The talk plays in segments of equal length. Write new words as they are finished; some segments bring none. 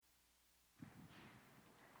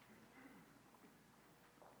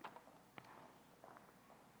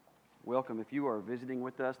Welcome. If you are visiting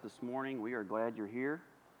with us this morning, we are glad you're here.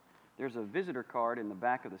 There's a visitor card in the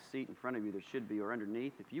back of the seat in front of you. There should be, or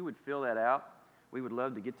underneath. If you would fill that out, we would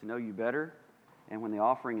love to get to know you better. And when the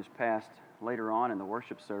offering is passed later on in the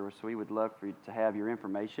worship service, we would love for you to have your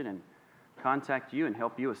information and contact you and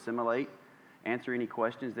help you assimilate, answer any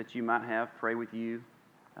questions that you might have, pray with you.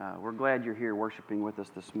 We're glad you're here worshiping with us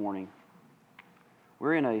this morning.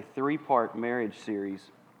 We're in a 3-part marriage series,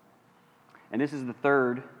 and this is the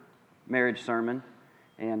third marriage sermon.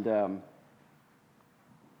 And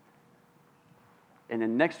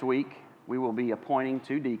then next week, we will be appointing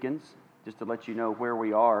 2 deacons, just to let you know where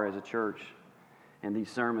we are as a church in these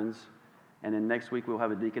sermons. And then next week, we'll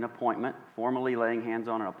have a deacon appointment, formally laying hands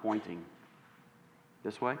on and appointing.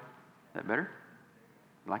 This way? Is that better?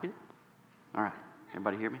 You like it? All right.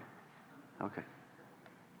 Everybody hear me? Okay.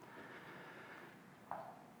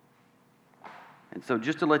 And so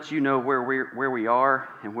just to let you know where we are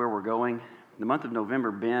and where we're going, the month of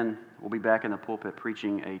November, Ben will be back in the pulpit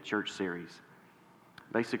preaching a church series.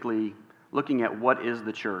 Basically, looking at what is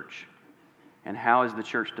the church and how is the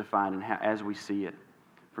church defined and how, as we see it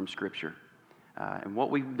from Scripture. And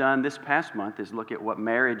what we've done this past month is look at what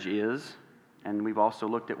marriage is, and we've also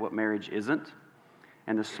looked at what marriage isn't.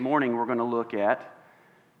 And this morning we're going to look at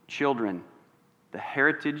children, the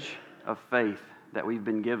heritage of faith that we've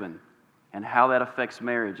been given, and how that affects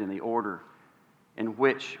marriage and the order in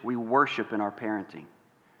which we worship in our parenting.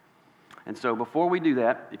 And so before we do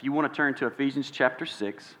that, if you want to turn to Ephesians chapter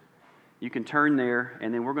 6, you can turn there,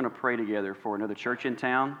 and then we're going to pray together for another church in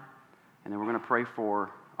town, and then we're going to pray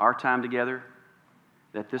for our time together,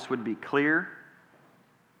 that this would be clear,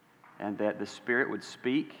 and that the Spirit would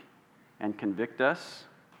speak and convict us,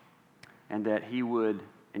 and that He would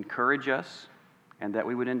encourage us, and that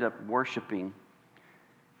we would end up worshiping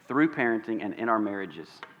through parenting and in our marriages.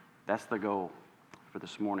 That's the goal for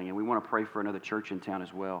this morning. And we want to pray for another church in town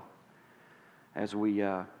as well as we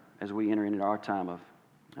enter into our time of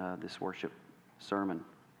this worship sermon.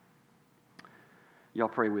 Y'all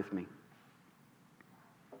pray with me.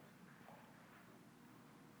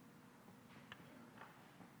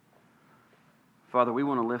 Father, we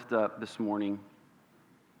want to lift up this morning,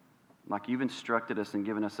 like you've instructed us and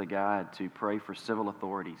given us a guide, to pray for civil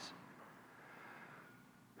authorities.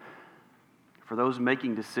 For those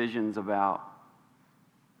making decisions about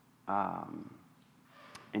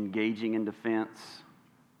engaging in defense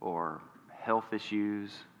or health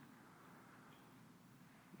issues,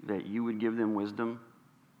 that you would give them wisdom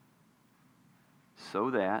so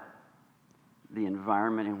that the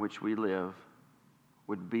environment in which we live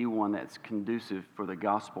would be one that's conducive for the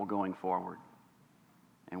gospel going forward.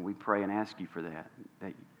 And we pray and ask you for that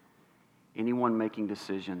anyone making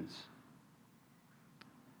decisions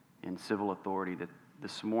in civil authority, that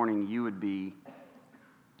this morning you would be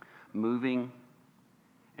moving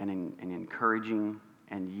and encouraging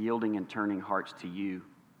and yielding and turning hearts to you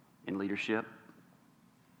in leadership,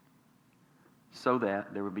 so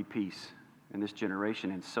that there would be peace in this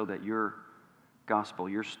generation, and so that your gospel,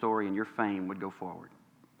 your story, and your fame would go forward.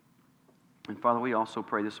 And Father, we also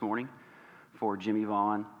pray this morning for Jimmy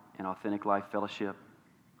Vaughn and Authentic Life Fellowship,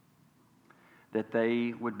 that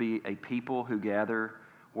they would be a people who gather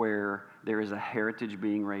where there is a heritage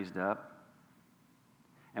being raised up,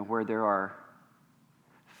 and where there are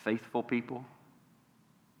faithful people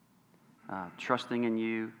trusting in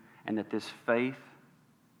you, and that this faith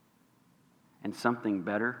in something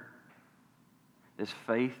better, this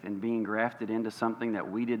faith in being grafted into something that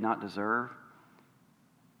we did not deserve,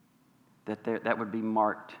 that would be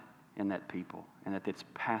marked in that people, and that it's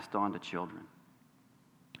passed on to children,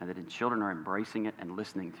 and that children are embracing it and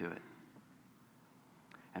listening to it.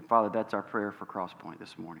 And Father, that's our prayer for Crosspoint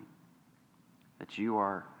this morning, that you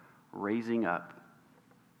are raising up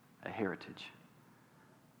a heritage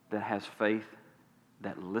that has faith,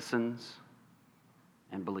 that listens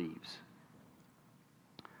and believes.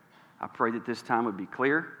 I pray that this time would be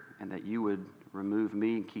clear, and that you would remove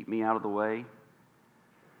me and keep me out of the way.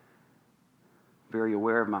 Very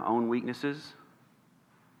aware of my own weaknesses,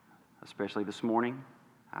 especially this morning.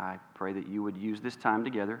 I pray that you would use this time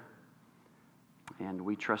together. And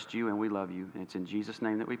we trust you and we love you. And it's in Jesus'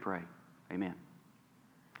 name that we pray. Amen.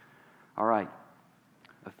 All right.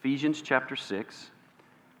 Ephesians chapter 6.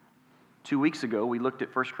 2 weeks ago, we looked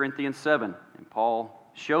at 1 Corinthians 7. And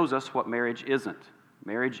Paul shows us what marriage isn't.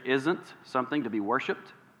 Marriage isn't something to be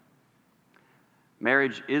worshiped.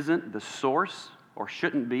 Marriage isn't the source, or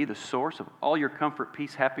shouldn't be the source, of all your comfort,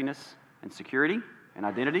 peace, happiness, and security and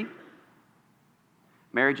identity.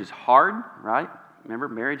 Marriage is hard, right? Remember,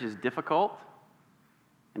 marriage is difficult.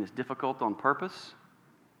 And it's difficult on purpose.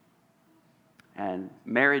 And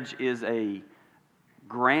marriage is a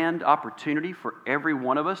grand opportunity for every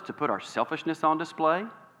one of us to put our selfishness on display.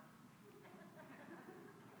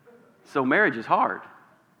 So marriage is hard.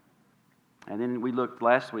 And then we looked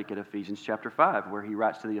last week at Ephesians chapter 5, where he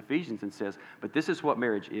writes to the Ephesians and says, but this is what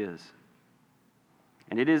marriage is.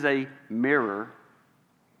 And it is a mirror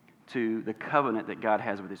to the covenant that God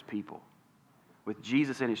has with his people, with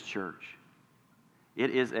Jesus and his church. It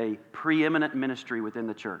is a preeminent ministry within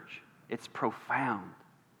the church. It's profound.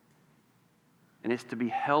 And it's to be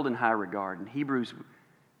held in high regard. And the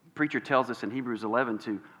preacher tells us in Hebrews 11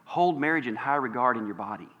 to hold marriage in high regard in your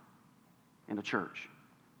body, in the church,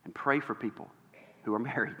 and pray for people who are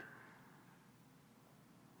married.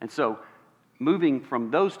 And so, moving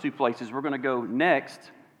from those two places, we're going to go next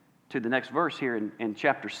to the next verse here in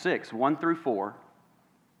chapter 6, 1 through 4,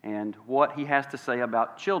 and what he has to say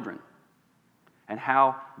about children, and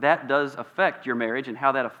how that does affect your marriage, and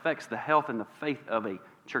how that affects the health and the faith of a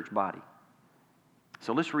church body.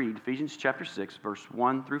 So let's read Ephesians chapter 6, verse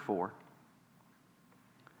 1 through 4.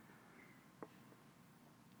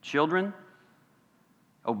 Children,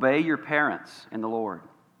 obey your parents in the Lord,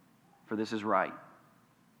 for this is right. I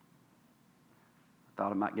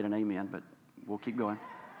thought I might get an amen, but we'll keep going.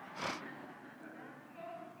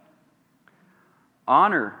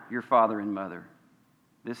 Honor your father and mother.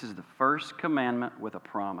 This is the first commandment with a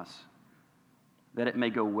promise, that it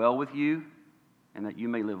may go well with you and that you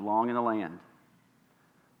may live long in the land.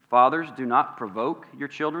 Fathers, do not provoke your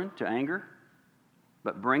children to anger,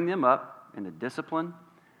 but bring them up in the discipline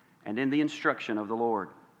and in the instruction of the Lord.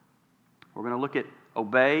 We're going to look at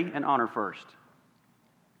obey and honor first.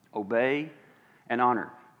 Obey and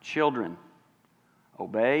honor. Children,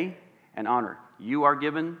 obey and honor. You are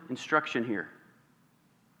given instruction here,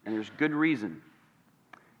 and there's good reason.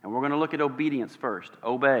 And we're going to look at obedience first.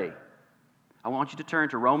 Obey. I want you to turn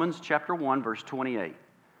to Romans chapter 1, verse 28.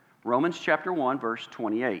 Romans chapter 1, verse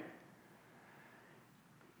 28.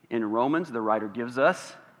 In Romans, the writer gives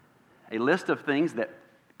us a list of things that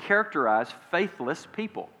characterize faithless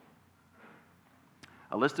people.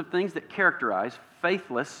 A list of things that characterize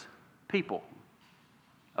faithless people.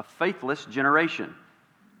 A faithless generation.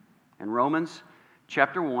 In Romans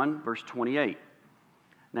chapter 1, verse 28.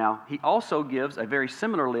 Now, he also gives a very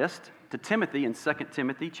similar list to Timothy in 2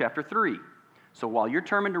 Timothy chapter 3. So while you're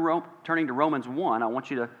turning to Romans 1, I want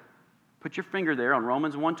you to put your finger there on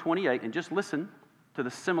Romans 1:28 and just listen to the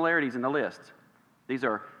similarities in the list. These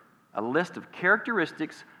are a list of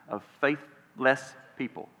characteristics of faithless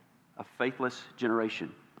people, a faithless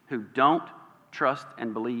generation who don't trust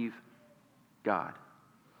and believe God.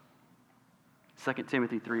 2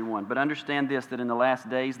 Timothy 3:1. But understand this, that in the last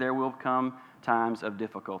days there will come times of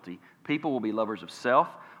difficulty. People will be lovers of self,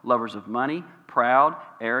 lovers of money, proud,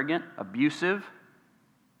 arrogant, abusive,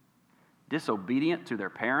 disobedient to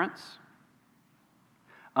their parents,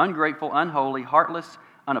 ungrateful, unholy, heartless,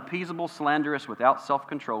 unappeasable, slanderous, without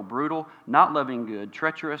self-control, brutal, not loving good,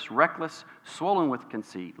 treacherous, reckless, swollen with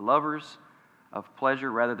conceit, lovers of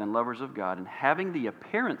pleasure rather than lovers of God, and having the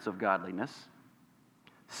appearance of godliness,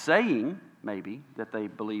 saying, maybe, that they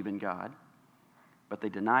believe in God, but they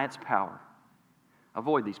deny its power.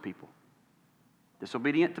 Avoid these people.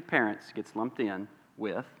 Disobedient to parents gets lumped in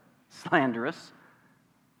with slanderous,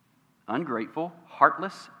 ungrateful,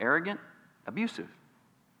 heartless, arrogant, abusive.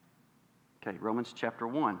 Okay, Romans chapter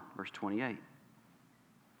 1, verse 28.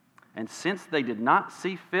 And since they did not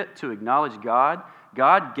see fit to acknowledge God,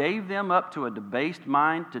 God gave them up to a debased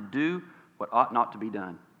mind to do what ought not to be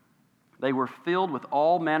done. They were filled with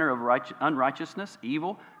all manner of unrighteousness,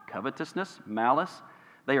 evil, covetousness, malice.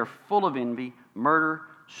 They are full of envy, murder,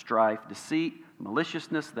 strife, deceit,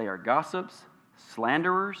 maliciousness. They are gossips,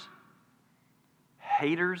 slanderers,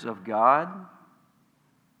 haters of God,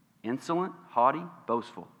 insolent, haughty,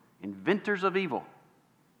 boastful, inventors of evil.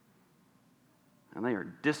 And they are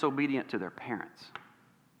disobedient to their parents.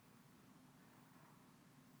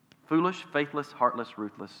 Foolish, faithless, heartless,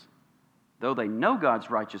 ruthless. Though they know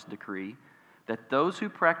God's righteous decree that those who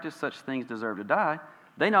practice such things deserve to die,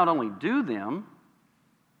 they not only do them,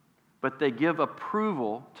 but they give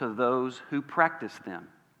approval to those who practice them.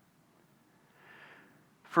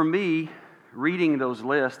 For me, reading those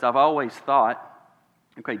lists, I've always thought,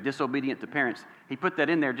 okay, disobedient to parents. He put that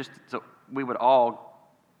in there just so we would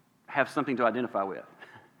all have something to identify with.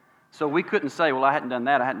 So we couldn't say, well, I hadn't done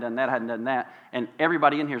that, I hadn't done that, I hadn't done that, and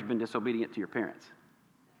everybody in here has been disobedient to your parents.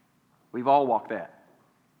 We've all walked that.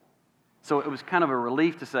 So it was kind of a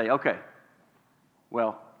relief to say, okay,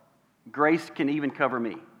 well, grace can even cover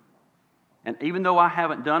me. And even though I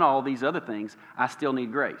haven't done all these other things, I still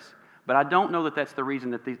need grace. But I don't know that that's the reason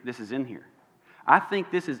that this is in here. I think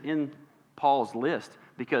this is in Paul's list,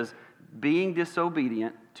 because being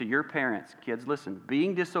disobedient to your parents, kids, listen,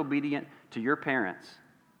 being disobedient to your parents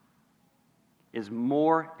is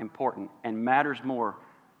more important and matters more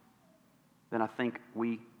than I think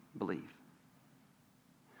we believe.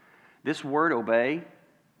 This word obey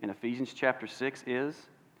in Ephesians chapter 6 is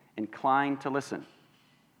inclined to listen,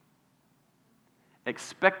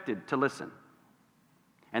 expected to listen.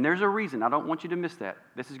 And there's a reason. I don't want you to miss that.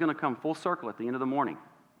 This is going to come full circle at the end of the morning.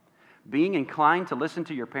 Being inclined to listen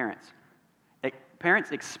to your parents.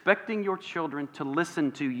 Parents expecting your children to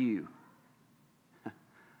listen to you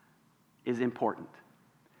is important.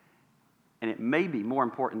 And it may be more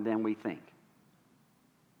important than we think.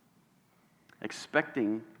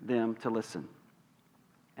 Expecting them to listen.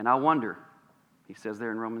 And I wonder, he says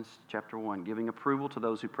there in Romans chapter 1, giving approval to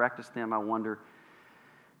those who practice them, I wonder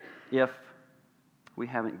if we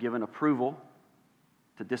haven't given approval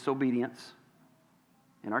to disobedience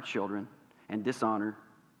in our children and dishonor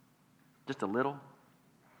just a little,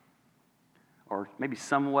 or maybe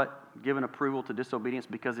somewhat given approval to disobedience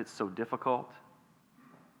because it's so difficult.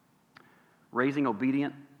 Raising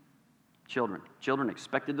obedient children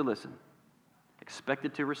expected to listen,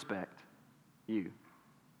 expected to respect you,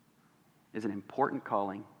 is an important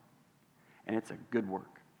calling, and it's a good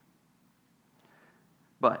work.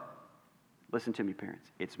 But listen to me, parents.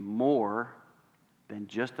 It's more than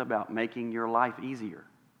just about making your life easier.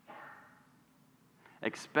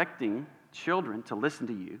 Expecting children to listen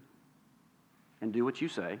to you and do what you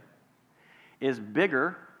say is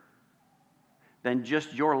bigger than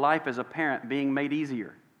just your life as a parent being made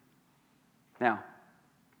easier. Now,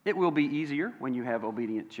 it will be easier when you have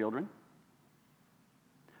obedient children,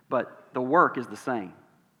 but the work is the same.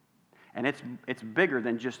 And it's bigger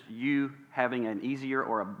than just you having an easier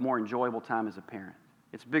or a more enjoyable time as a parent.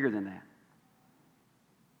 It's bigger than that.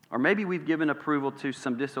 Or maybe we've given approval to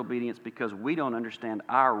some disobedience because we don't understand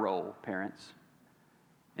our role, parents,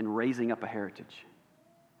 in raising up a heritage.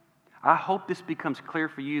 I hope this becomes clear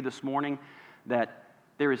for you this morning that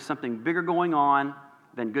there is something bigger going on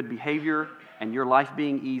than good behavior and your life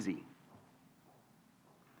being easy.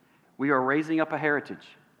 We are raising up a heritage.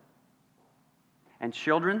 And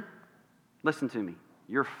children, listen to me.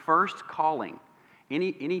 Your first calling,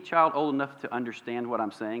 any child old enough to understand what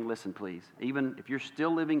I'm saying, listen please. Even if you're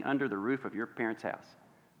still living under the roof of your parents' house,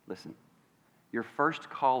 listen. Your first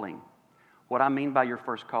calling, what I mean by your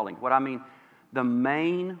first calling, the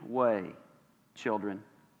main way, children,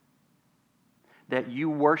 that you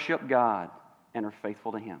worship God and are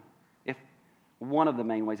faithful to Him, if one of the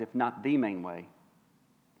main ways, if not the main way,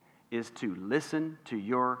 is to listen to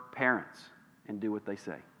your parents and do what they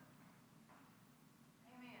say. Amen.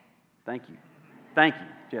 Thank you. Thank you,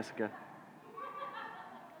 Jessica.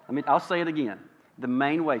 I'll say it again. The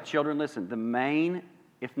main way, children, listen, the main,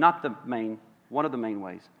 if not the main, one of the main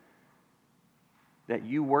ways that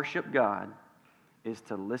you worship God is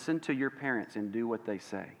to listen to your parents and do what they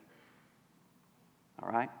say. All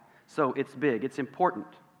right? So it's big. It's important.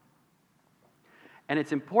 And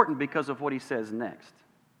it's important because of what he says next.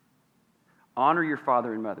 Honor your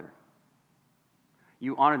father and mother.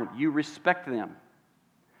 You honor them. You respect them.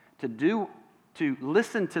 To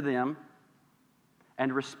listen to them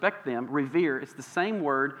and respect them, revere, it's the same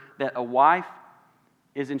word that a wife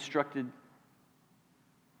is instructed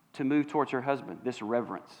to move towards her husband. This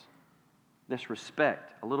reverence, this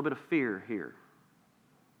respect, a little bit of fear here.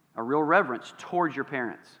 A real reverence towards your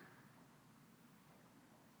parents.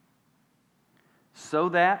 So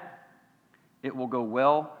that it will go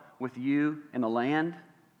well with you in the land.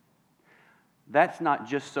 That's not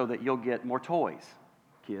just so that you'll get more toys,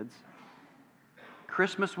 kids.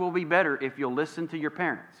 Christmas will be better if you'll listen to your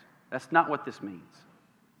parents. That's not what this means.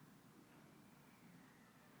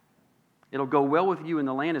 It'll go well with you in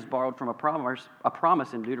the land is borrowed from a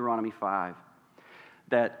promise in Deuteronomy 5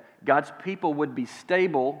 that God's people would be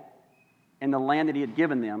stable in the land that He had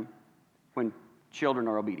given them when children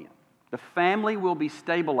are obedient. The family will be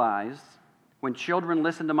stabilized when children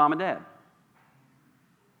listen to mom and dad.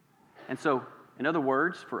 And so, in other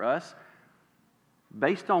words, for us,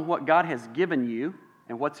 based on what God has given you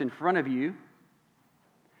and what's in front of you,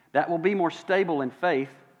 that will be more stable in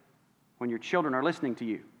faith when your children are listening to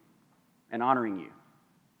you and honoring you.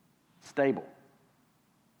 Stable.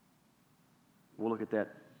 We'll look at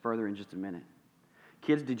that further in just a minute.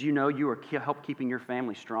 Kids, did you know you are help keeping your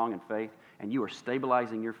family strong in faith, and you are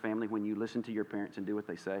stabilizing your family when you listen to your parents and do what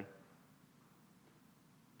they say?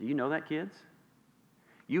 Do you know that, kids?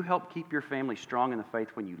 You help keep your family strong in the faith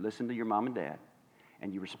when you listen to your mom and dad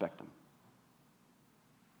and you respect them.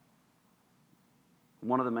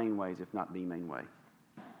 One of the main ways, if not the main way.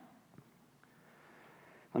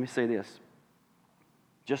 Let me say this.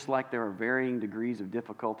 Just like there are varying degrees of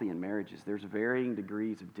difficulty in marriages, there's varying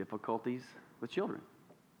degrees of difficulties with children.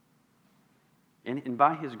 And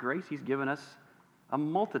by His grace, He's given us a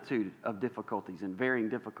multitude of difficulties and varying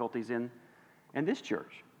difficulties in this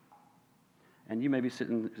church. And you may be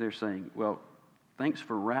sitting there saying, well, thanks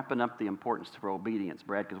for wrapping up the importance for obedience,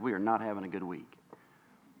 Brad, because we are not having a good week.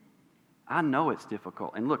 I know it's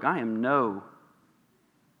difficult. And look, I am no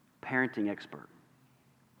parenting expert.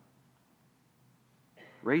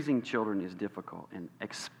 Raising children is difficult, and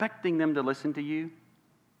expecting them to listen to you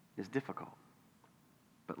is difficult.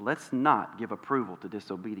 But let's not give approval to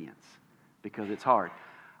disobedience, because it's hard.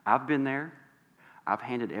 I've been there. I've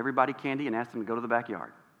handed everybody candy and asked them to go to the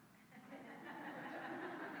backyard.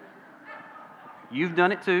 You've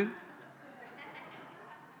done it too.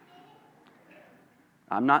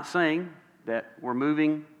 I'm not saying that we're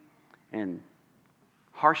moving in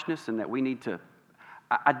harshness and that we need to,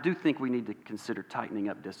 I do think we need to consider tightening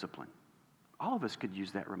up discipline. All of us could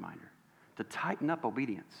use that reminder, to tighten up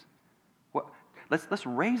obedience. Let's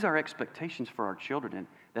raise our expectations for our children and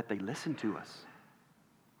that they listen to us.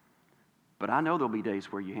 But I know there'll be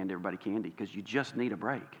days where you hand everybody candy because you just need a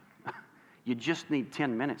break. You just need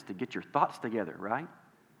 10 minutes to get your thoughts together, right?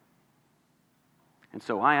 And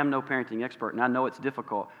so I am no parenting expert, and I know it's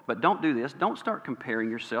difficult, but don't do this. Don't start comparing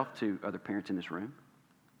yourself to other parents in this room.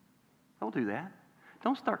 Don't do that.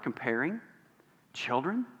 Don't start comparing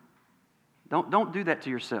children. Don't do that to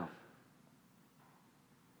yourself.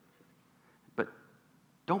 But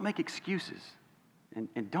don't make excuses,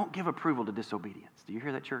 and don't give approval to disobedience. Do you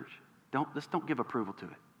hear that, church? Let's don't give approval to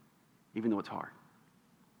it, even though it's hard.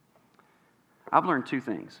 I've learned two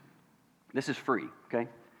things. This is free, okay?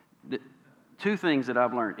 The two things that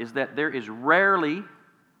I've learned is that there is rarely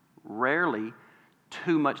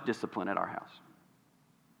too much discipline at our house.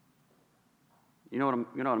 You know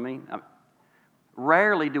what I mean?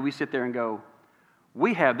 Rarely do we sit there and go,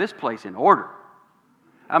 we have this place in order.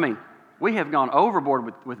 I mean, we have gone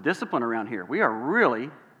overboard with discipline around here. We are really,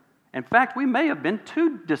 in fact, we may have been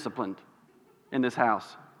too disciplined in this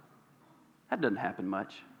house. That doesn't happen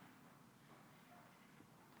much.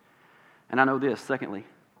 And I know this, secondly,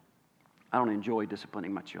 I don't enjoy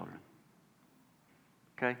disciplining my children.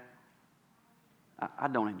 Okay? I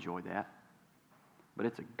don't enjoy that. But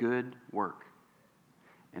it's a good work.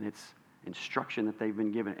 And it's instruction that they've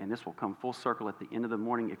been given. And this will come full circle at the end of the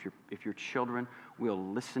morning. If your children will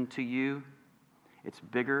listen to you, it's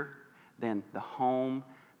bigger than the home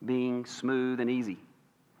being smooth and easy.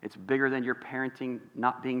 It's bigger than your parenting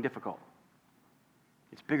not being difficult.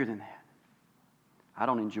 It's bigger than that. I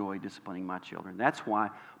don't enjoy disciplining my children. That's why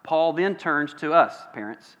Paul then turns to us,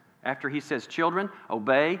 parents, after he says, children,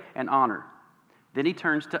 obey and honor. Then he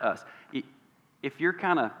turns to us. If you're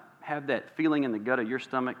kind of have that feeling in the gut of your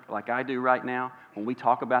stomach like I do right now when we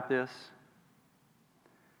talk about this,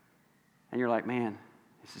 and you're like, man,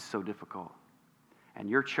 this is so difficult. And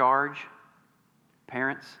your charge,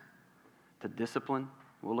 parents, to discipline,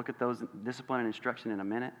 we'll look at those discipline and instruction in a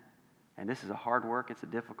minute. And this is a hard work. It's a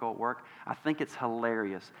difficult work. I think it's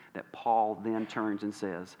hilarious that Paul then turns and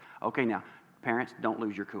says, okay, now, parents, don't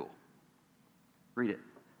lose your cool. Read it.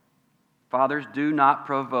 Fathers, do not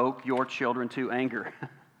provoke your children to anger.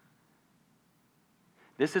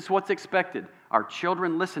 This is what's expected. Our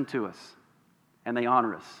children listen to us, and they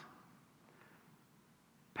honor us.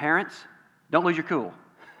 Parents, don't lose your cool.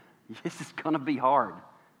 This is going to be hard.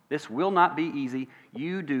 This will not be easy.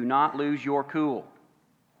 You do not lose your cool.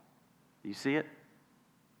 Do you see it?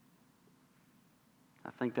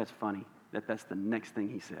 I think that's funny that that's the next thing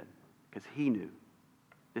he said, because he knew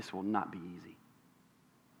this will not be easy.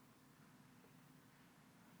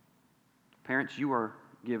 Parents, you are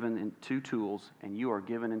given two tools, and you are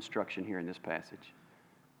given instruction here in this passage.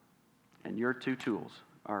 And your two tools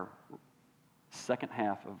are second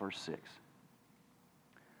half of verse 6.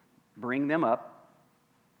 Bring them up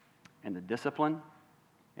in the discipline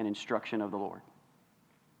and instruction of the Lord.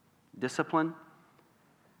 Discipline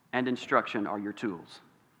and instruction are your tools.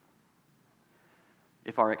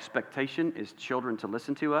 If our expectation is children to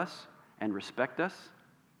listen to us and respect us,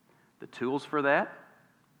 the tools for that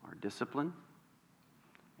are discipline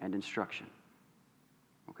and instruction.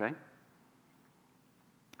 Okay?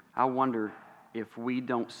 I wonder if we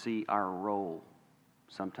don't see our role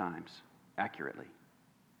sometimes accurately.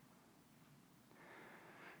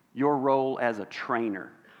 Your role as a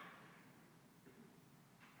trainer,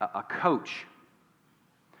 a coach,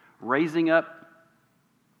 raising up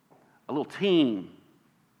a little team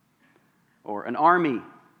or an army,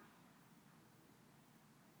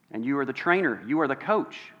 and you are the trainer, you are the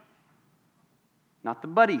coach, not the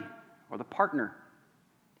buddy or the partner.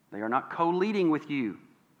 They are not co-leading with you.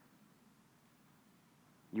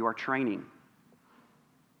 You are training.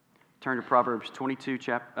 Turn to Proverbs 22,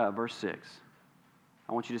 verse 6.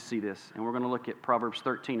 I want you to see this, and we're going to look at Proverbs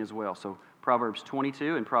 13 as well. So Proverbs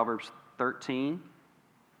 22 and Proverbs 13.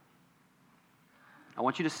 I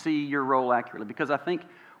want you to see your role accurately, because I think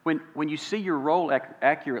when you see your role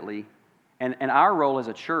accurately, and our role as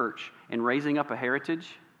a church in raising up a heritage,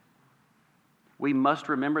 we must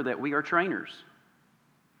remember that we are trainers.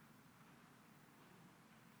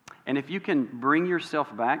 And if you can bring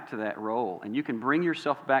yourself back to that role, and you can bring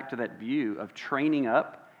yourself back to that view of training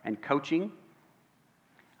up and coaching,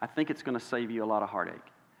 I think it's going to save you a lot of heartache.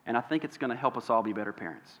 And I think it's going to help us all be better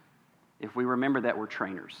parents if we remember that we're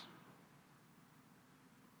trainers.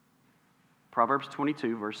 Proverbs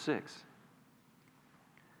 22, verse 6.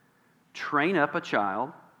 Train up a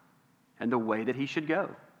child in the way that he should go.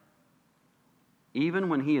 Even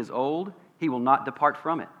when he is old, he will not depart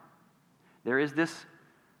from it. There is this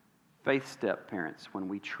faith step, parents, when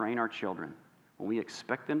we train our children, when we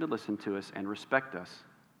expect them to listen to us and respect us,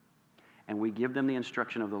 and we give them the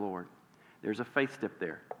instruction of the Lord. There's a faith step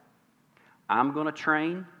there. I'm going to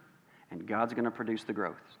train, and God's going to produce the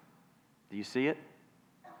growth. Do you see it?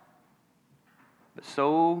 But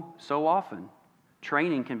so often,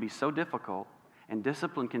 training can be so difficult, and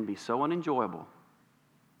discipline can be so unenjoyable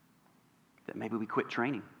that maybe we quit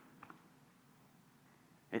training.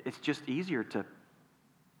 It's just easier to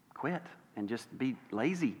quit and just be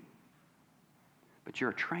lazy. But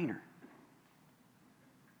you're a trainer.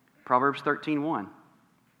 Proverbs 13:1.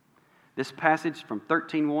 This passage from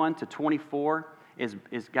 13:1 to 24 is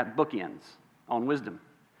got bookends on wisdom.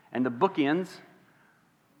 And the bookends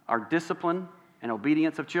are discipline and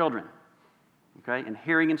obedience of children. Okay? And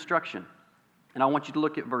hearing instruction. And I want you to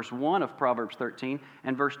look at verse 1 of Proverbs 13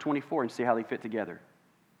 and verse 24 and see how they fit together.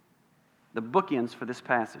 The bookends for this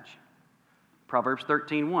passage. Proverbs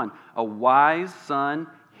 13:1. A wise son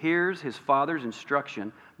hears his father's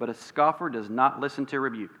instruction, but a scoffer does not listen to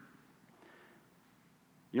rebuke.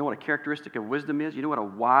 You know what a characteristic of wisdom is? You know what a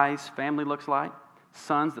wise family looks like?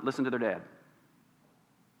 Sons that listen to their dad.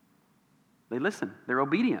 They listen. They're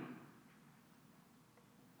obedient.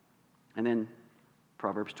 And then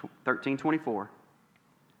Proverbs 13:24.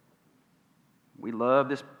 We love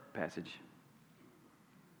this passage.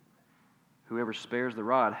 Whoever spares the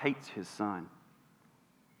rod hates his son,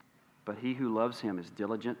 but he who loves him is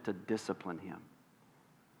diligent to discipline him.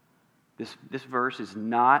 This verse is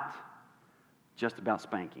not just about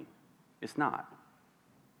spanking. It's not.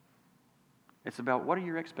 It's about what are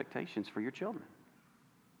your expectations for your children.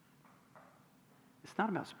 It's not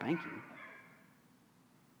about spanking.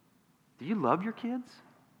 Do you love your kids?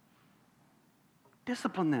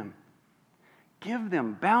 Discipline them. Give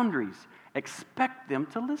them boundaries. Expect them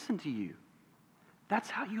to listen to you. That's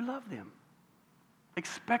how you love them.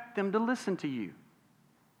 Expect them to listen to you.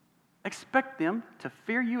 Expect them to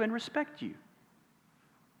fear you and respect you.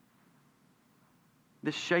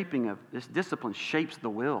 This discipline shapes the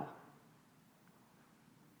will.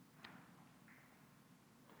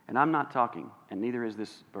 And I'm not talking, and neither is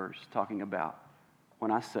this verse, talking about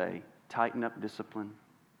when I say tighten up discipline,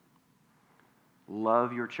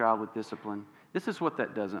 love your child with discipline. This is what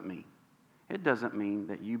that doesn't mean. It doesn't mean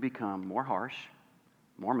that you become more harsh,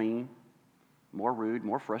 more mean, more rude,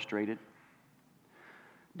 more frustrated.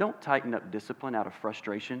 Don't tighten up discipline out of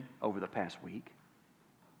frustration over the past week.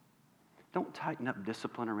 Don't tighten up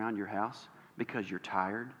discipline around your house because you're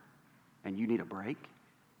tired and you need a break.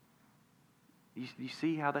 You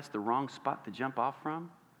see how that's the wrong spot to jump off from?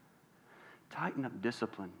 Tighten up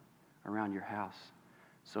discipline around your house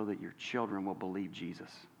so that your children will believe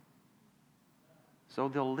Jesus. So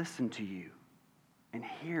they'll listen to you and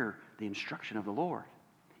hear the instruction of the Lord.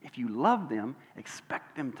 If you love them,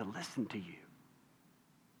 expect them to listen to you.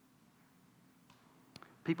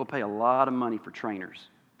 People pay a lot of money for trainers,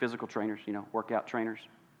 physical trainers, workout trainers.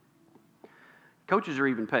 Coaches are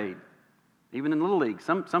even paid. Even in Little League,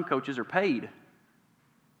 some coaches are paid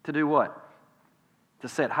to do what? To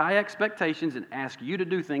set high expectations and ask you to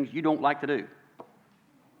do things you don't like to do.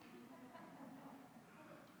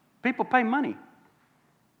 People pay money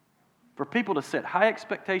for people to set high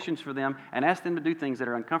expectations for them and ask them to do things that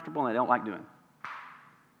are uncomfortable and they don't like doing.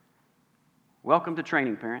 Welcome to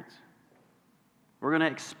training, parents. We're going to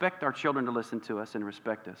expect our children to listen to us and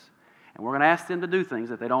respect us. And we're going to ask them to do things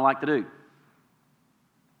that they don't like to do.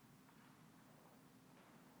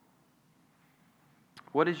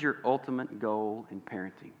 What is your ultimate goal in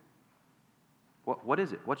parenting? What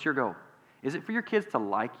is it? What's your goal? Is it for your kids to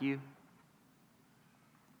like you?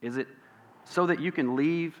 Is it so that you can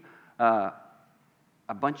leave a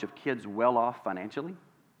bunch of kids well off financially?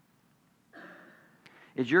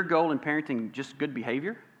 Is your goal in parenting just good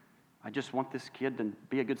behavior? I just want this kid to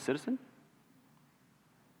be a good citizen?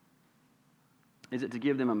 Is it to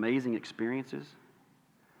give them amazing experiences?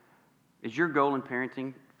 Is your goal in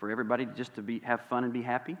parenting for everybody just to have fun and be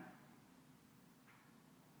happy?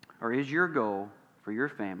 Or is your goal for your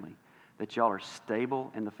family that y'all are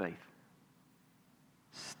stable in the faith?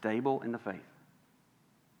 Stable in the faith.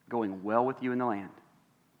 Going well with you in the land.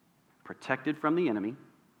 Protected from the enemy.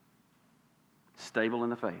 Stable in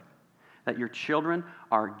the faith. That your children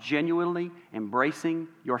are genuinely embracing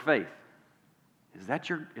your faith. Is that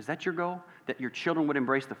your goal? That your children would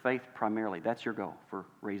embrace the faith primarily. That's your goal for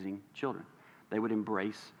raising children. They would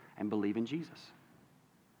embrace and believe in Jesus.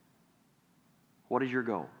 What is your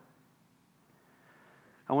goal?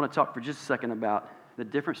 I want to talk for just a second about the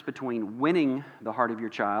difference between winning the heart of your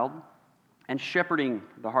child and shepherding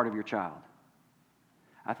the heart of your child.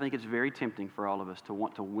 I think it's very tempting for all of us to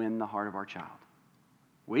want to win the heart of our child.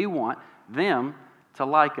 We want them to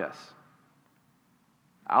like us.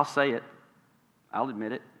 I'll say it. I'll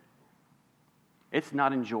admit it. It's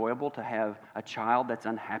not enjoyable to have a child that's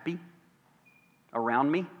unhappy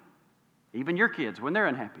around me. Even your kids, when they're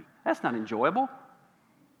unhappy. That's not enjoyable.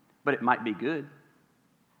 But it might be good.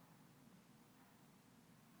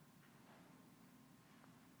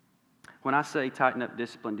 When I say tighten up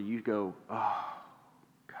discipline, do you go, oh,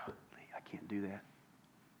 golly, I can't do that.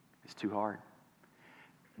 It's too hard.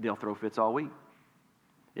 They'll throw fits all week.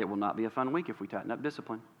 It will not be a fun week if we tighten up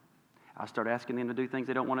discipline. I start asking them to do things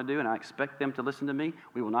they don't want to do, and I expect them to listen to me.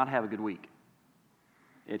 We will not have a good week.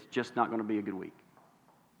 It's just not going to be a good week.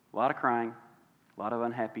 A lot of crying, a lot of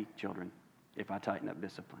unhappy children if I tighten up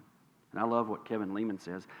discipline. And I love what Kevin Lehman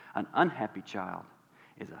says. An unhappy child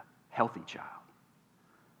is a healthy child.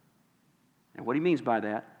 And what he means by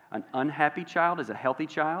that, an unhappy child is a healthy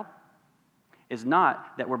child, is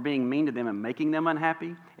not that we're being mean to them and making them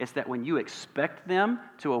unhappy. It's that when you expect them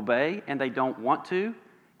to obey and they don't want to,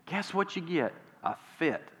 guess what you get? A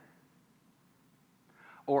fit.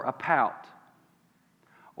 Or a pout.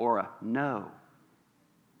 Or a no.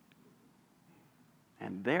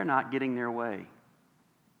 And they're not getting their way.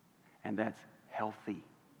 And that's healthy.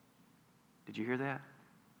 Did you hear that?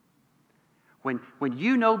 When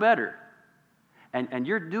you know better, and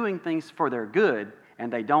you're doing things for their good,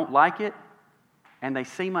 and they don't like it, and they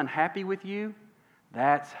seem unhappy with you,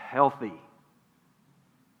 that's healthy.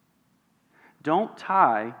 Don't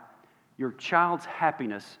tie your child's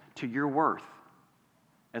happiness to your worth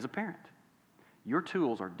as a parent. Your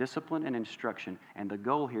tools are discipline and instruction, and the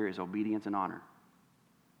goal here is obedience and honor.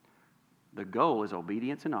 The goal is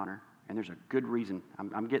obedience and honor, and there's a good reason.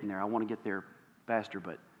 I'm getting there. I want to get there faster,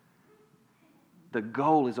 but the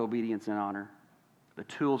goal is obedience and honor. The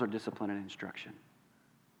tools are discipline and instruction.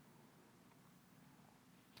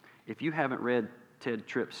 If you haven't read Ted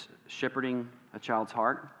Tripp's Shepherding a Child's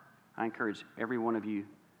Heart, I encourage every one of you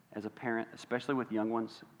as a parent, especially with young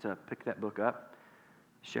ones, to pick that book up.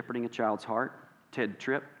 Shepherding a Child's Heart, Ted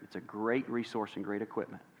Tripp. It's a great resource and great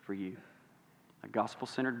equipment for you. A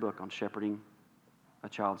gospel-centered book on shepherding a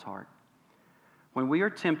child's heart. When we are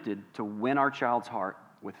tempted to win our child's heart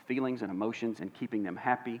with feelings and emotions and keeping them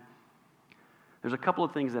happy, there's a couple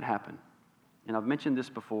of things that happen. And I've mentioned this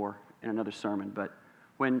before in another sermon, but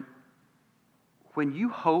when you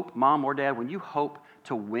hope, mom or dad, when you hope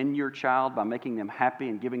to win your child by making them happy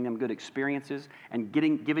and giving them good experiences and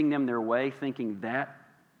giving them their way, thinking that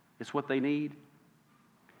is what they need,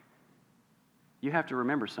 you have to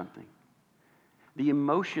remember something. The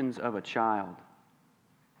emotions of a child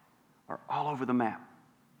are all over the map.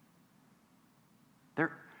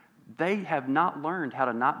 They have not learned how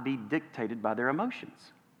to not be dictated by their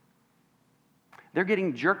emotions. They're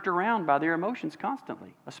getting jerked around by their emotions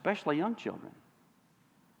constantly, especially young children.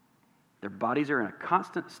 Their bodies are in a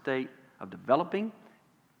constant state of developing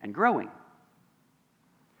and growing.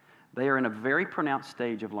 They are in a very pronounced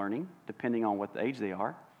stage of learning, depending on what age they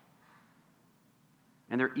are.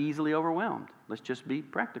 And they're easily overwhelmed. Let's just be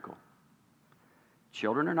practical.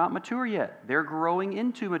 Children are not mature yet. They're growing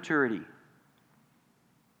into maturity.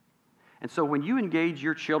 And so when you engage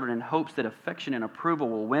your children in hopes that affection and approval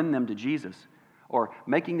will win them to Jesus, or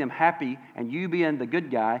making them happy and you being the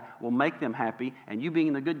good guy will make them happy, and you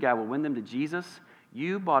being the good guy will win them to Jesus,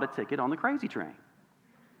 you bought a ticket on the crazy train.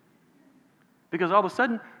 Because all of a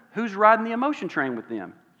sudden, who's riding the emotion train with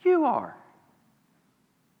them? You are.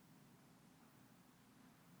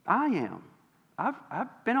 I am.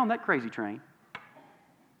 I've been on that crazy train.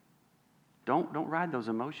 Don't ride those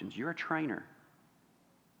emotions. You're a trainer.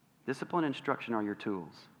 Discipline and instruction are your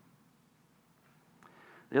tools.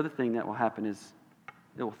 The other thing that will happen is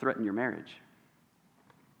it will threaten your marriage.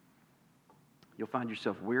 You'll find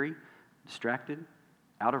yourself weary, distracted,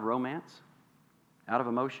 out of romance, out of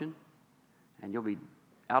emotion, and you'll be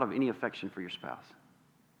out of any affection for your spouse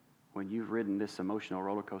when you've ridden this emotional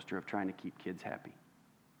roller coaster of trying to keep kids happy.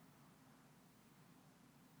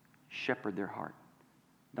 Shepherd their heart.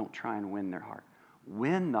 Don't try and win their heart.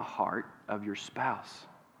 Win the heart of your spouse.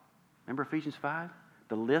 Remember Ephesians 5?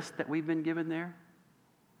 The list that we've been given there?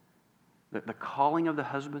 The calling of the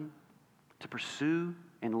husband to pursue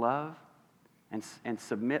and love and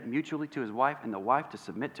submit mutually to his wife, and the wife to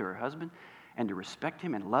submit to her husband and to respect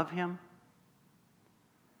him and love him.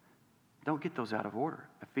 Don't get those out of order.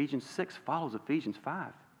 Ephesians 6 follows Ephesians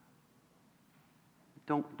 5.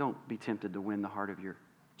 Don't be tempted to win the heart of your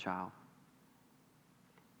child.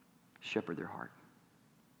 Shepherd their heart.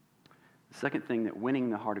 The second thing, that winning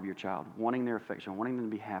the heart of your child, wanting their affection, wanting them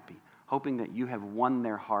to be happy, hoping that you have won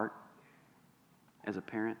their heart as a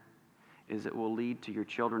parent, is it will lead to your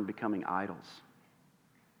children becoming idols.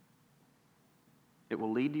 It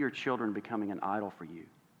will lead to your children becoming an idol for you.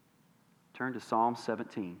 Turn to Psalm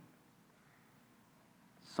 17.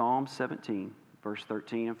 Psalm 17, verse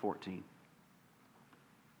 13 and 14.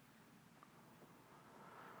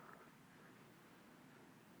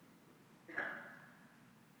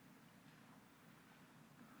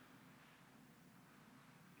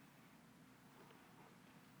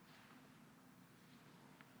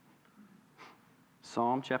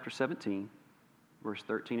 Psalm chapter 17, verse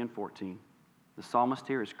 13 and 14. The psalmist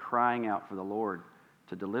here is crying out for the Lord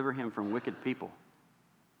to deliver him from wicked people.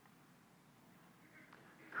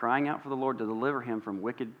 Crying out for the Lord to deliver him from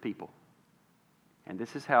wicked people. And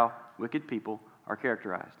this is how wicked people are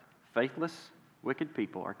characterized. Faithless, wicked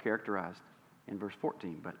people are characterized in verse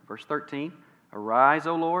 14. But verse 13, arise,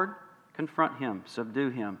 O Lord, confront him, subdue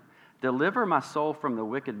him. Deliver my soul from the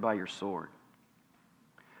wicked by your sword.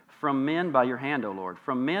 From men by your hand, O Lord.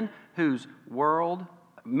 From men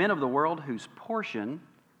of the world whose portion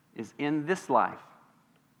is in this life.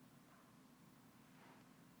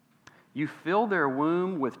 You fill their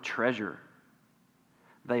womb with treasure.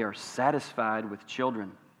 They are satisfied with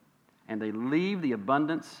children, and they leave the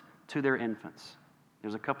abundance to their infants.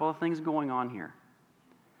 There's a couple of things going on here.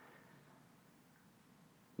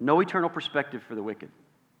 No eternal perspective for the wicked.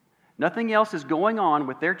 Nothing else is going on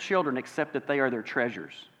with their children except that they are their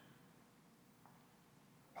treasures.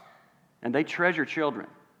 And they treasure children.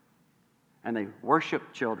 And they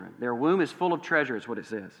worship children. Their womb is full of treasure, is what it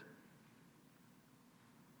says.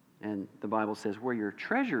 And the Bible says, where your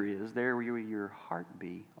treasure is, there will your heart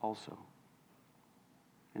be also.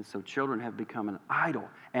 And so children have become an idol.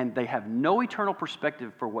 And they have no eternal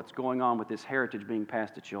perspective for what's going on with this heritage being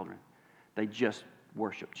passed to children. They just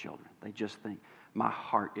worship children. They just think, my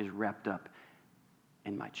heart is wrapped up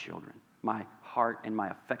in my children. My heart and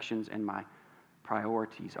my affections and my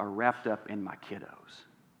priorities are wrapped up in my kiddos.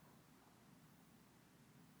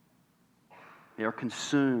 They are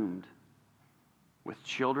consumed with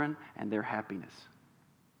children and their happiness.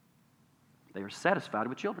 They are satisfied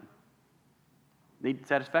with children. Need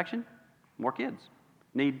satisfaction? More kids.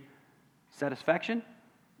 Need satisfaction?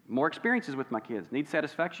 More experiences with my kids. Need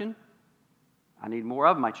satisfaction? I need more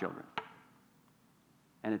of my children.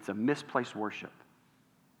 And it's a misplaced worship.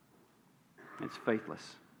 It's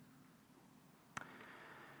faithless.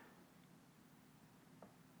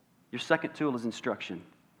 Your second tool is instruction.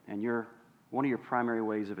 And one of your primary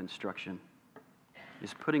ways of instruction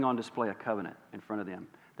is putting on display a covenant in front of them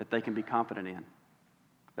that they can be confident in.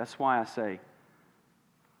 That's why I say,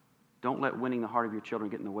 don't let winning the heart of your children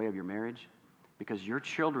get in the way of your marriage, because your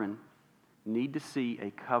children need to see a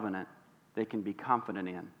covenant they can be confident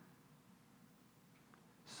in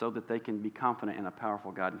so that they can be confident in a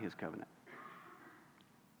powerful God and His covenant.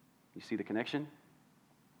 You see the connection?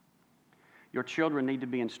 Your children need to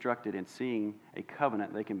be instructed in seeing a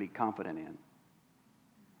covenant they can be confident in,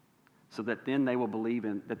 so that then they will believe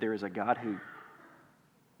in that there is a God who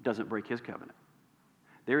doesn't break His covenant.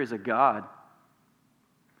 There is a God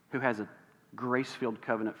who has a grace-filled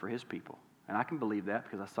covenant for His people. And I can believe that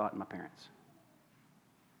because I saw it in my parents.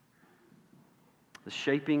 The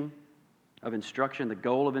shaping of instruction, the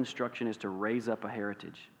goal of instruction is to raise up a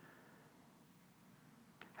heritage.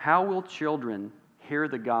 How will children hear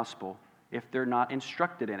the gospel if they're not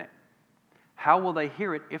instructed in it? How will they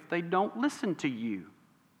hear it if they don't listen to you?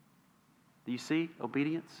 Do you see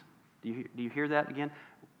obedience? Do you hear that again?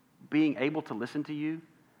 Being able to listen to you.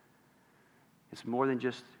 It's more than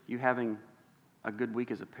just you having a good week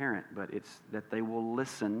as a parent, but it's that they will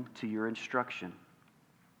listen to your instruction.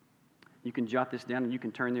 You can jot this down and you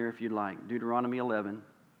can turn there if you'd like. Deuteronomy 11,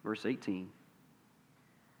 verse 18.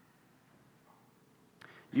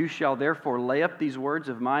 You shall therefore lay up these words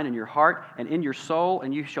of mine in your heart and in your soul,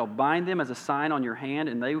 and you shall bind them as a sign on your hand,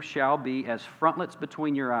 and they shall be as frontlets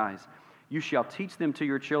between your eyes. You shall teach them to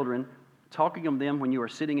your children, talking of them when you are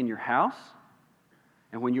sitting in your house,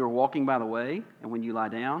 and when you are walking by the way, and when you lie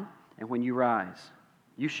down, and when you rise.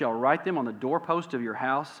 You shall write them on the doorpost of your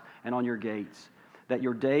house and on your gates, that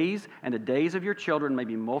your days and the days of your children may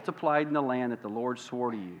be multiplied in the land that the Lord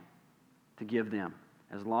swore to you to give them,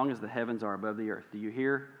 as long as the heavens are above the earth. Do you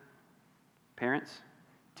hear? Parents,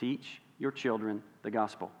 teach your children the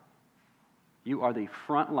gospel. You are the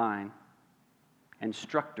front line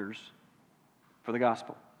instructors for the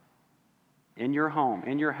gospel. In your home,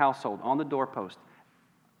 in your household, on the doorpost,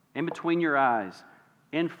 in between your eyes,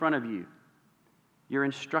 in front of you, you're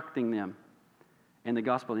instructing them in the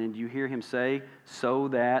gospel. And you hear him say, so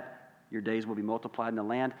that your days will be multiplied in the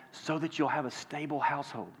land, so that you'll have a stable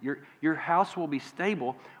household. Your house will be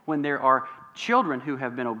stable when there are children who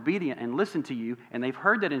have been obedient and listened to you, and they've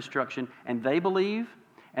heard that instruction, and they believe,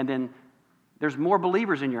 and then there's more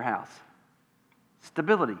believers in your house.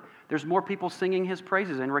 Stability. There's more people singing his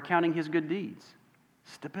praises and recounting his good deeds.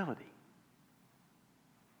 Stability.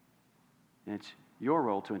 And it's your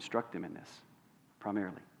role to instruct them in this,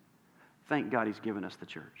 primarily. Thank God he's given us the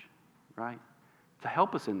church, right? To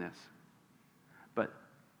help us in this. But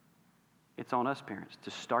it's on us, parents,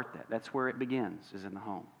 to start that. That's where it begins, is in the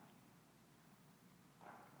home.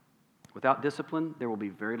 Without discipline, there will be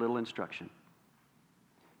very little instruction.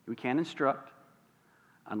 We can't instruct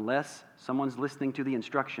unless someone's listening to the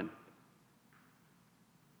instruction.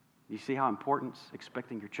 You see how important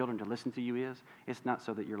expecting your children to listen to you is? It's not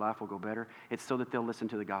so that your life will go better. It's so that they'll listen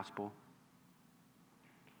to the gospel.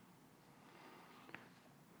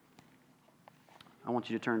 I want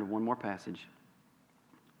you to turn to one more passage.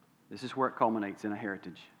 This is where it culminates in a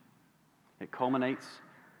heritage. It culminates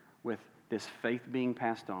with this faith being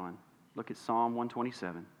passed on. Look at Psalm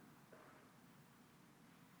 127.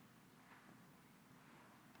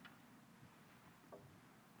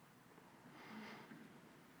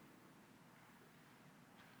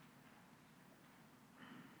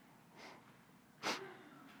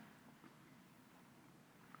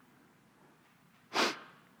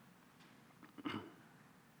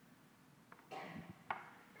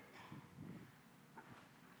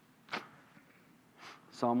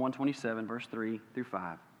 Psalm 127, verse 3 through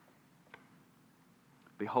 5.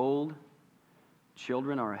 Behold,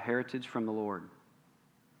 children are a heritage from the Lord.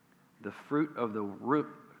 The fruit of the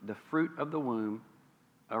womb,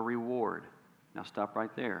 a reward. Now stop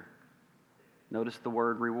right there. Notice the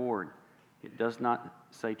word reward. It does not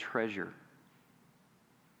say treasure.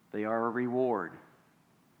 They are a reward.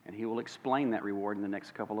 And he will explain that reward in the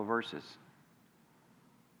next couple of verses.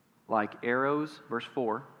 Like arrows, verse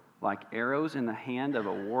 4, like arrows in the hand of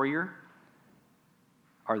a warrior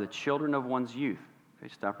are the children of one's youth.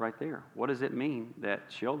 Okay, stop right there. What does it mean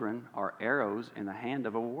that children are arrows in the hand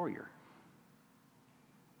of a warrior?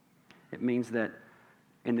 It means that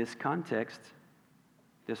in this context,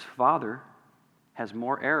 this father has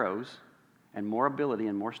more arrows and more ability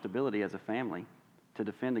and more stability as a family to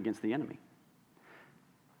defend against the enemy.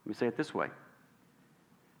 Let me say it this way.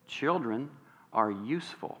 Children are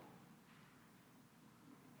useful.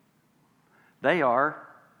 They are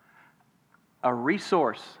a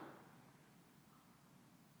resource.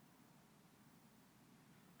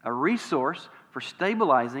 A resource for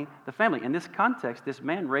stabilizing the family. In this context, this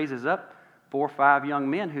man raises up 4 or 5 young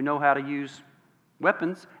men who know how to use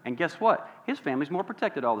weapons, and guess what? His family's more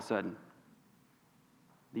protected all of a sudden.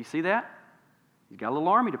 Do you see that? He's got a little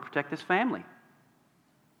army to protect his family.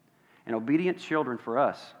 And obedient children for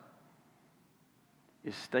us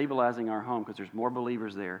is stabilizing our home because there's more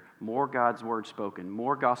believers there, more God's word spoken,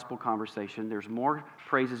 more gospel conversation, there's more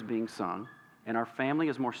praises being sung, and our family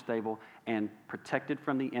is more stable and protected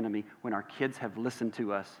from the enemy when our kids have listened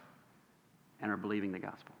to us and are believing the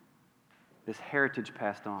gospel. This heritage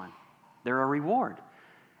passed on. They're a reward.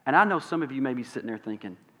 And I know some of you may be sitting there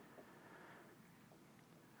thinking,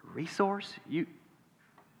 resource?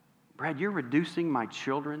 Brad, you're reducing my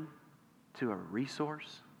children to a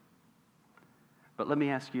resource? But let me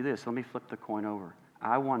ask you this. Let me flip the coin over.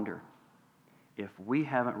 I wonder if we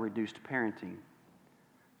haven't reduced parenting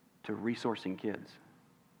to resourcing kids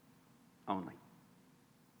only.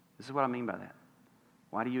 This is what I mean by that.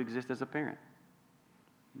 Why do you exist as a parent?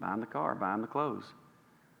 Buy them the car, buy them the clothes,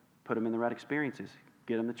 put them in the right experiences,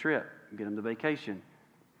 get them the trip, get them the vacation,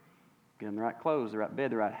 get them the right clothes, the right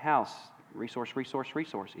bed, the right house. Resource.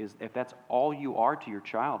 If that's all you are to your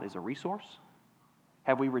child is a resource,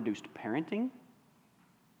 have we reduced parenting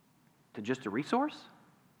to just a resource?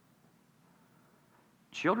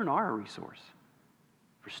 Children are a resource.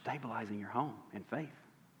 for stabilizing your home in faith,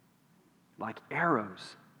 like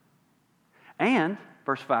arrows. And,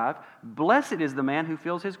 verse 5, blessed is the man who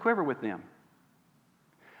fills his quiver with them.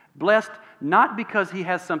 Blessed not because he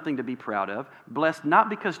has something to be proud of, blessed not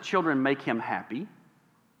because children make him happy.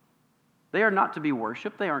 They are not to be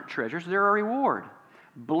worshipped, they aren't treasures, they're a reward.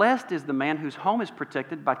 Blessed is the man whose home is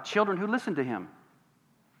protected by children who listen to him.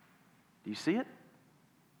 Do you see it?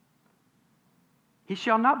 He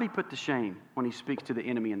shall not be put to shame when he speaks to the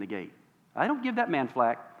enemy in the gate. I don't give that man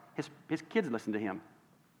flack. His kids listen to him.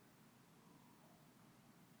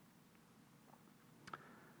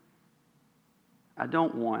 I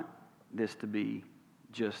don't want this to be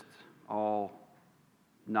just all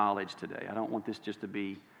knowledge today. I don't want this just to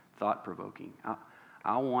be thought-provoking.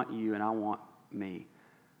 I want you and I want me.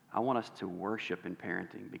 I want us to worship in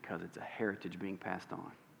parenting because it's a heritage being passed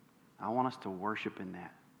on. I want us to worship in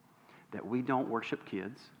that we don't worship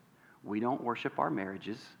kids. We don't worship our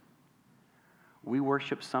marriages. We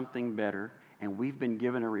worship something better, and we've been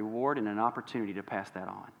given a reward and an opportunity to pass that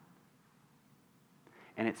on.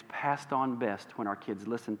 And it's passed on best when our kids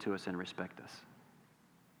listen to us and respect us.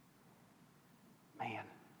 Man,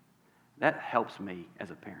 that helps me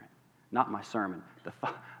as a parent, not my sermon.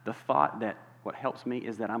 The thought that what helps me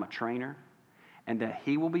is that I'm a trainer and that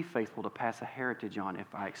He will be faithful to pass a heritage on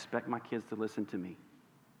if I expect my kids to listen to me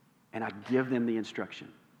and I give them the instruction.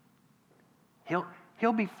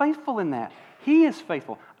 He'll be faithful in that. He is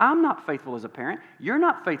faithful. I'm not faithful as a parent. You're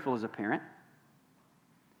not faithful as a parent.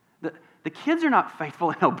 The kids are not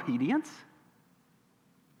faithful in obedience.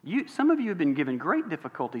 Some of you have been given great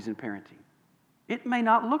difficulties in parenting. It may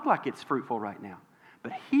not look like it's fruitful right now,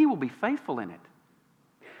 but He will be faithful in it.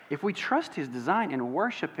 If we trust His design and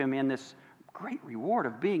worship Him in this great reward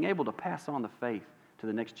of being able to pass on the faith to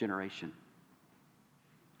the next generation.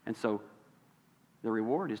 And so the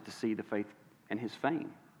reward is to see the faith and His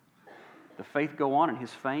fame. The faith go on and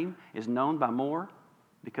His fame is known by more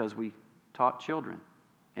because we taught children.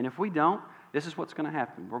 And if we don't, this is what's going to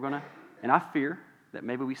happen. And I fear that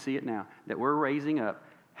maybe we see it now, that we're raising up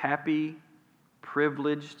happy,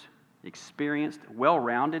 privileged, experienced,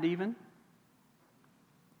 well-rounded even,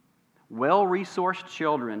 well-resourced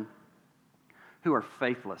children who are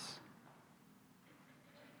faithless.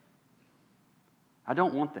 I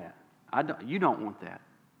don't want that. You don't want that.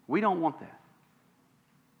 We don't want that.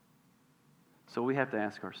 So we have to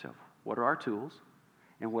ask ourselves, what are our tools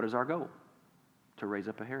and what is our goal? To raise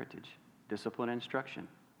up a heritage, discipline, and instruction.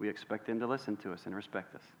 We expect them to listen to us and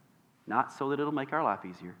respect us. Not so that it'll make our life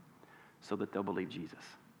easier, so that they'll believe Jesus.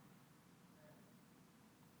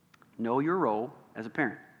 Know your role as a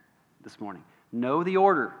parent this morning. Know the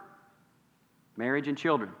order. Marriage and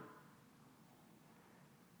children.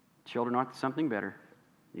 Children aren't something better.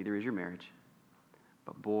 Neither is your marriage.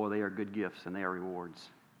 But boy, they are good gifts and they are rewards.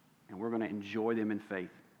 And we're going to enjoy them in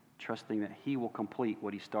faith, trusting that He will complete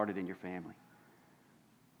what He started in your family.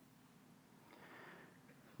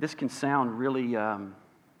 This can sound really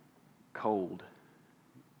cold,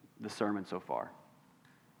 the sermon so far.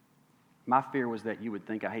 My fear was that you would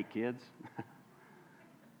think I hate kids.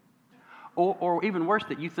 or even worse,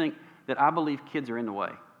 that you think that I believe kids are in the way.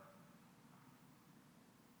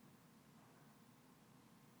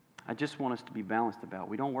 I just want us to be balanced about it.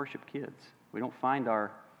 We don't worship kids. We don't find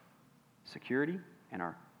our security and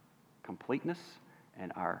our completeness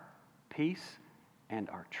and our peace and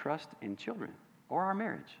our trust in children or our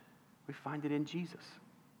marriage. We find it in Jesus.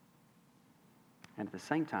 And at the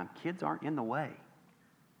same time, kids aren't in the way.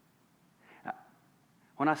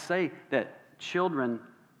 When I say that children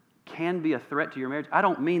can be a threat to your marriage, I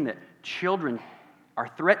don't mean that children are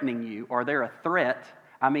threatening you or they're a threat.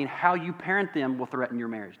 I mean how you parent them will threaten your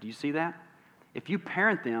marriage. Do you see that? If you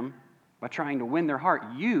parent them by trying to win their heart,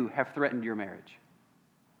 you have threatened your marriage.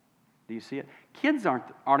 Do you see it? Kids aren't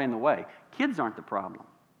in the way. Kids aren't the problem.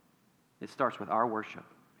 It starts with our worship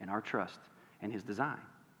and our trust and His design.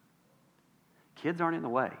 Kids aren't in the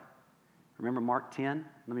way. Remember Mark 10?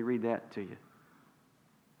 Let me read that to you.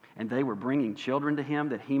 And they were bringing children to Him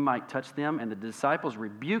that He might touch them, and the disciples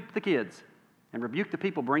rebuked the kids and rebuked the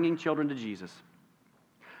people bringing children to Jesus.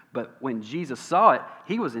 But when Jesus saw it,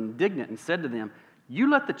 He was indignant and said to them,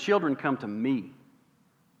 "You let the children come to me.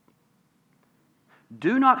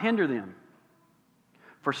 Do not hinder them,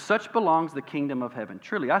 for such belongs the kingdom of heaven.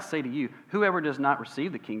 Truly, I say to you, whoever does not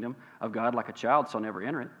receive the kingdom of God like a child shall never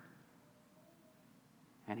enter it."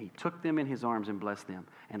 And He took them in His arms and blessed them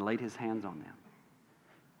and laid His hands on them.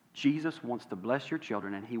 Jesus wants to bless your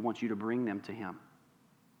children, and He wants you to bring them to Him.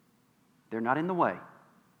 They're not in the way.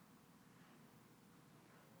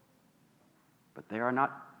 But they are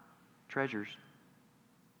not treasures.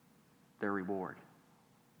 They're reward.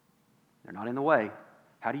 They're not in the way.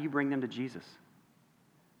 How do you bring them to Jesus?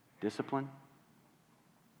 Discipline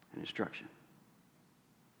and instruction.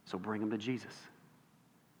 So bring them to Jesus.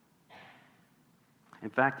 In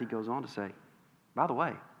fact, he goes on to say, by the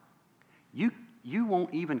way, you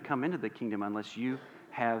won't even come into the kingdom unless you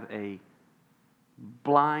have a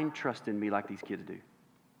blind trust in me like these kids do.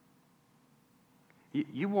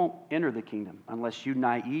 You won't enter the kingdom unless you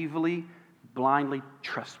naively, blindly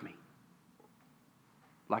trust me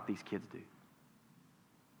like these kids do.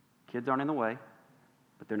 Kids aren't in the way,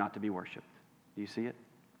 but they're not to be worshiped. Do you see it?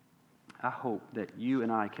 I hope that you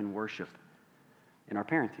and I can worship in our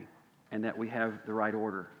parenting, and that we have the right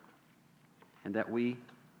order, and that we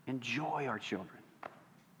enjoy our children,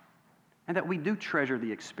 and that we do treasure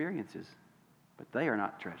the experiences, but they are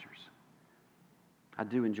not treasures. I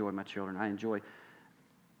do enjoy my children.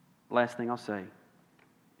 Last thing I'll say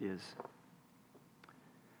is,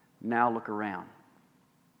 now look around.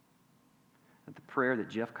 At the prayer that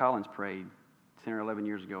Jeff Collins prayed 10 or 11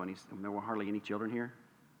 years ago, and there were hardly any children here.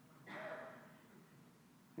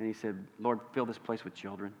 And he said, Lord, fill this place with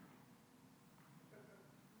children.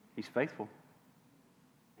 He's faithful.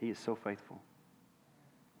 He is so faithful.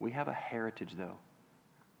 We have a heritage, though.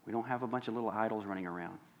 We don't have a bunch of little idols running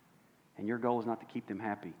around. And your goal is not to keep them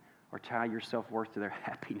happy or tie your self-worth to their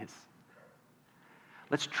happiness.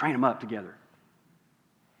 Let's train them up together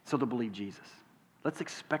so they'll believe Jesus. Let's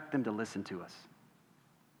expect them to listen to us.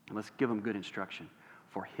 And let's give them good instruction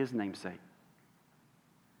for His name's sake.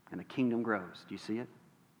 And the kingdom grows. Do you see it?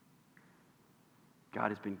 God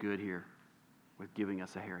has been good here with giving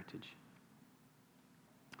us a heritage.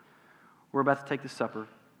 We're about to take the supper,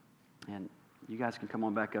 and you guys can come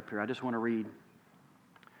on back up here. I just want to read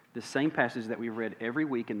the same passage that we've read every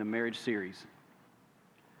week in the marriage series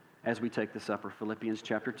as we take the supper, Philippians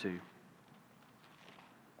chapter 2.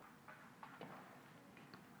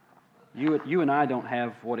 You and I don't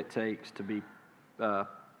have what it takes to be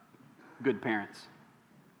good parents.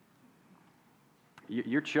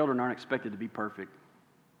 Your children aren't expected to be perfect.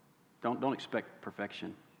 Don't expect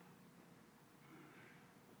perfection.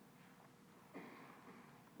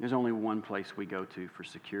 There's only one place we go to for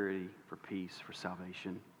security, for peace, for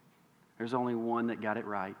salvation. There's only one that got it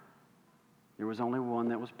right. There was only one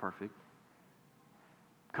that was perfect,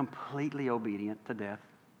 completely obedient to death.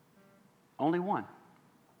 Only one.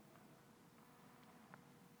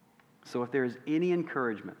 So if there is any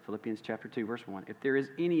encouragement, Philippians chapter 2, verse 1, if there is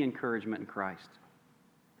any encouragement in Christ,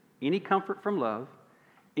 any comfort from love,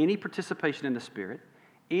 any participation in the Spirit,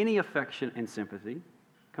 any affection and sympathy,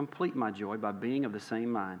 complete my joy by being of the same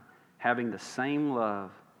mind, having the same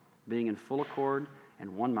love, being in full accord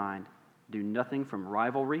and one mind. Do nothing from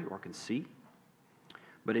rivalry or conceit,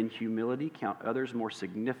 but in humility count others more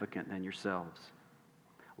significant than yourselves.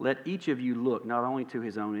 Let each of you look not only to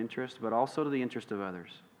his own interest, but also to the interest of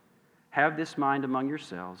others. Have this mind among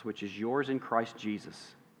yourselves, which is yours in Christ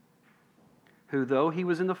Jesus, who, though he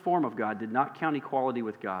was in the form of God, did not count equality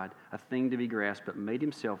with God a thing to be grasped, but made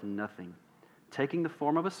himself nothing, taking the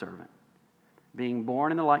form of a servant, being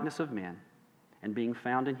born in the likeness of men, and being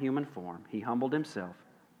found in human form, he humbled himself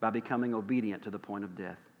by becoming obedient to the point of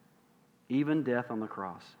death, even death on the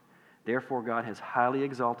cross. Therefore God has highly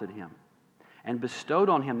exalted him and bestowed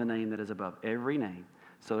on him the name that is above every name,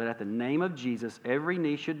 so that at the name of Jesus every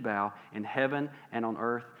knee should bow in heaven and on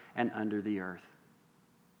earth and under the earth.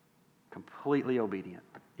 Completely obedient,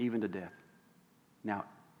 even to death. Now,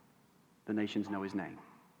 the nations know his name.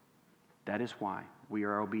 That is why we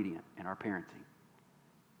are obedient in our parenting.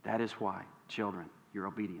 That is why, children, you're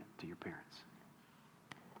obedient to your parents.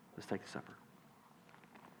 Let's take the supper.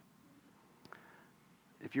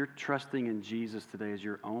 If you're trusting in Jesus today as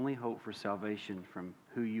your only hope for salvation from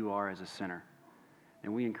who you are as a sinner,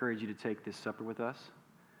 then we encourage you to take this supper with us.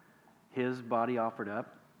 His body offered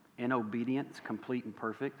up in obedience, complete and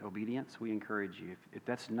perfect obedience. We encourage you. If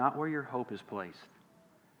that's not where your hope is placed,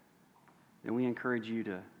 then we encourage you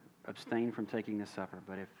to abstain from taking this supper.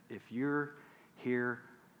 But if you're here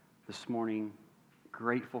this morning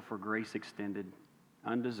grateful for grace extended,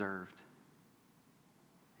 undeserved,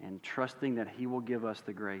 and trusting that He will give us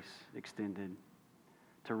the grace extended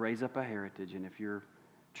to raise up a heritage, and if you're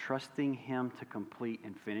trusting Him to complete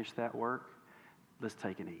and finish that work, let's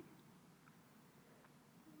take and eat.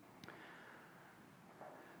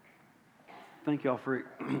 Thank you all for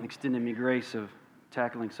extending me grace of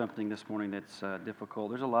tackling something this morning that's difficult.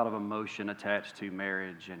 There's a lot of emotion attached to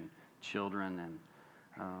marriage and children,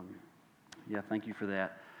 and thank you for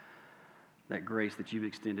that grace that you've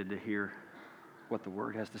extended to hear what the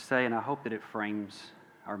Word has to say, and I hope that it frames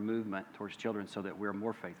our movement towards children so that we're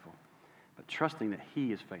more faithful, but trusting that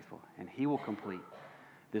He is faithful and He will complete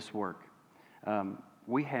this work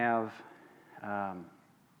We have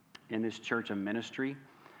in this church a ministry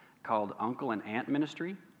called Uncle and Aunt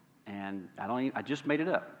Ministry, and I just made it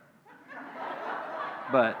up.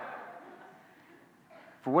 But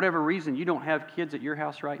for whatever reason, you don't have kids at your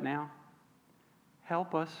house right now,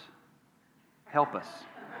 help us. Help us.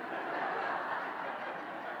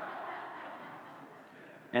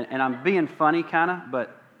 And I'm being funny, kind of,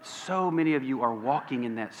 but so many of you are walking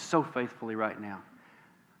in that so faithfully right now.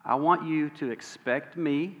 I want you to expect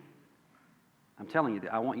me. I'm telling you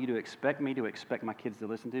that I want you to expect me to expect my kids to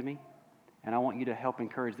listen to me, and I want you to help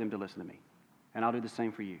encourage them to listen to me. And I'll do the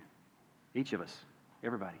same for you. Each of us.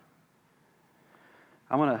 Everybody.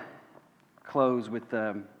 I want to close with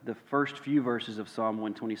the first few verses of Psalm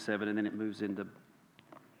 127, and then it moves into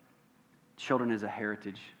children as a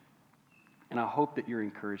heritage. And I hope that you're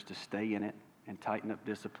encouraged to stay in it and tighten up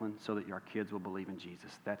discipline so that our kids will believe in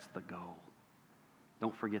Jesus. That's the goal.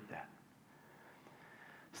 Don't forget that.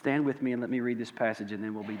 Stand with me and let me read this passage, and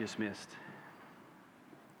then we'll be dismissed.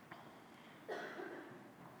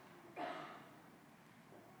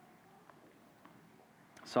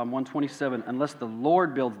 Psalm 127, unless the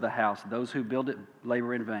Lord builds the house, those who build it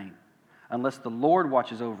labor in vain. Unless the Lord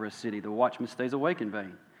watches over a city, the watchman stays awake in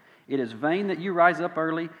vain. It is vain that you rise up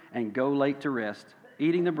early and go late to rest,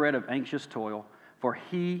 eating the bread of anxious toil, for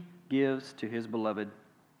he gives to his beloved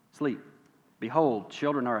sleep. Behold,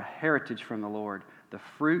 children are a heritage from the Lord, the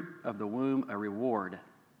fruit of the womb a reward.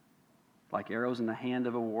 Like arrows in the hand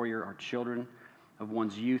of a warrior are children of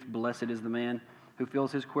one's youth. Blessed is the man who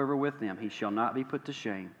fills his quiver with them. He shall not be put to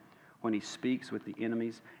shame when he speaks with the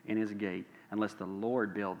enemies in his gate. Unless the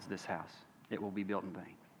Lord builds this house, it will be built in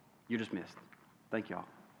vain. You're dismissed. Thank you all.